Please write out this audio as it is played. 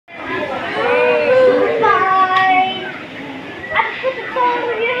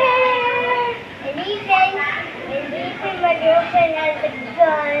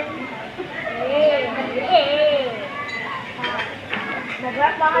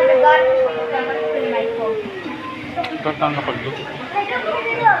Gantang na pagdo.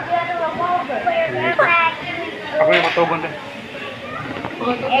 Ako yung matubang din.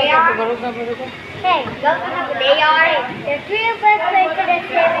 AR. Hey, go to the AR. There's three of us playing for the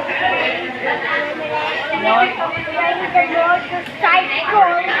same experience. The motorcycle.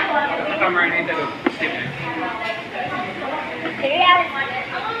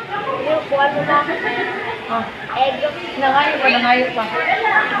 Yung buwan mo na. Egg. Nangayo pa.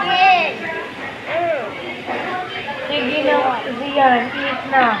 Yes. Sige na, Zian, eat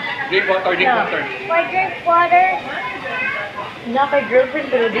na. Drink water, drink water. For drink water. Na kay girlfriend,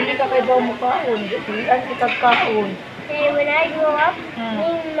 pero dili ka kay bawa mo kaon. Dilian kita kaon. Hey, when I grow up, me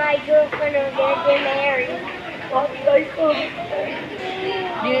and my girlfriend are gonna get married.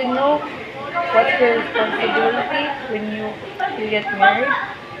 Do you know what's your responsibility when you get married?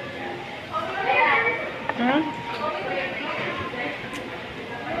 Hmm?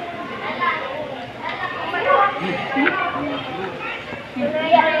 You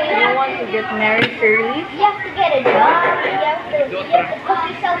want to get married early? You have to get a job. You have to cook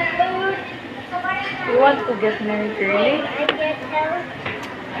yourself food. You want to get married early? I get help.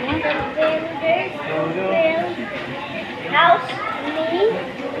 Some vendors build house me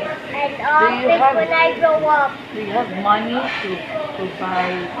and office when I grow up. Do you have money to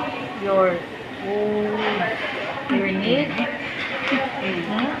buy your food, your needs?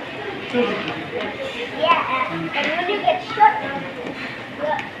 Yeah, and when you get shut,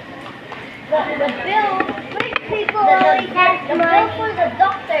 the bill, rich people always have the bill for the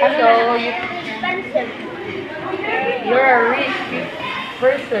doctor. So It's expensive. you're a rich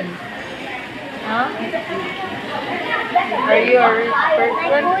person. Huh? Are you a rich My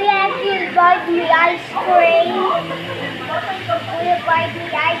person? kuya actually bought me ice cream. Kuya bought me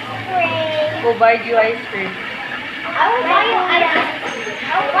ice cream. Who buy you ice cream? I will buy you ice cream.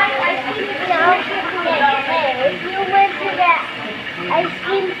 I'll buy you ice cream. Hey, if you went to that ice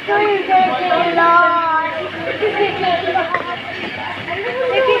cream store, you're gonna get a lot.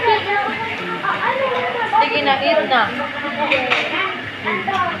 Sige na, eat na.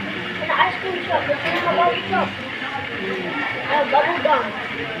 The ice cream shop. It's in the bubble shop. Bubble gum.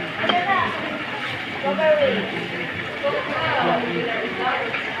 Strawberry.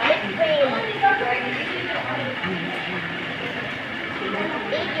 Whipped cream.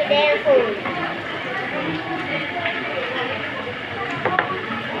 Eat your damn food.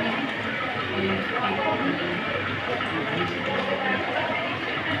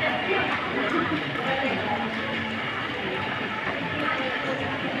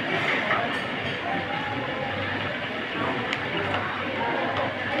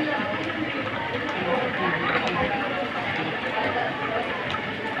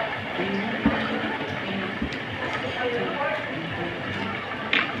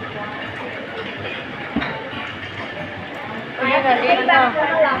 Sige na, eat na.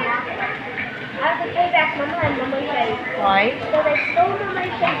 I have to pay back Mama and Mama said. Why? Because I stole Mama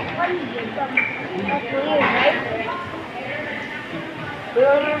said money from. That's weird, right?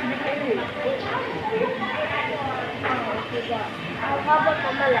 How about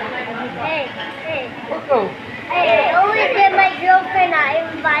Mama lang? Hey, hey. Go. Hey, I always get my girlfriend I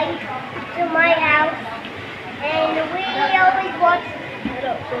invite to my house. And we always watch. Shut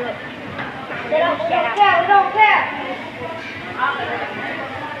up, shut up. Shut up, shut up. We don't care.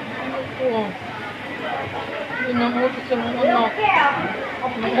 Oo. Yun ang utos sa mga We anak. don't care.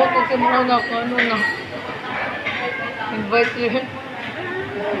 Ang utos sa mga anak, ano na. Invite your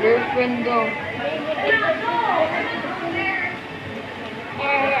girlfriend daw.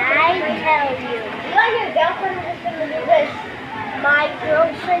 And I tell you, your girlfriend is gonna do this. My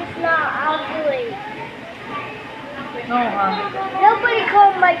girlfriend's not ugly. No, Nobody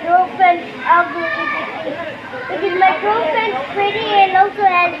called my girlfriend ugly because my girlfriend's pretty and also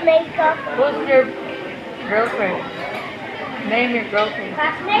has makeup. Who's your girlfriend? Name your girlfriend.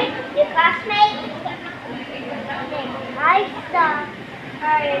 Classmate? Your classmate? I saw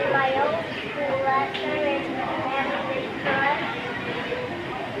her in my old school last year in American class.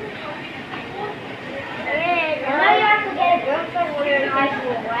 And now you have to get a girlfriend when you're in high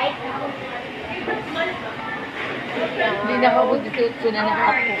school, right? Hindi nakabudisuto na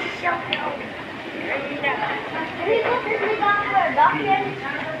nakapo.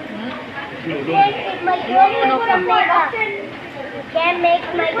 My girlfriend can't make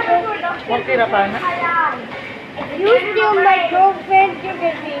my girlfriend. Huwag tira ka na. If you steal my girlfriend, you're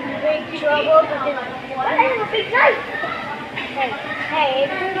gonna be in big trouble because I have a big knife. Hey,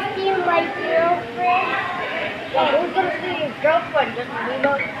 if you steal my girlfriend, who's gonna steal your girlfriend? Just me,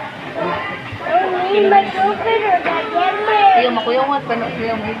 Me and my girlfriend or that Ayaw man. makuyungot pa no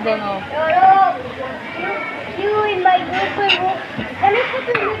siya mo isda no. No. You and my girlfriend will. Let me put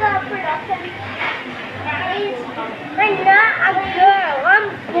the production. Guys, I'm not a girl. I'm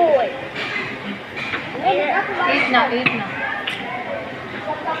a boy. Eat na, eat na.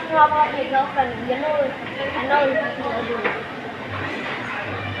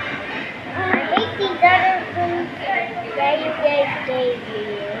 I hate these other foods that you guys gave me.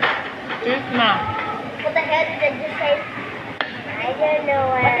 Eat na. What the hell did I just say? I don't know.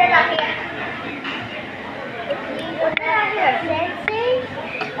 If you don't have your senses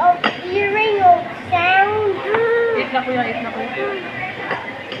of hearing or sound, Eat na kuya, eat na kuya.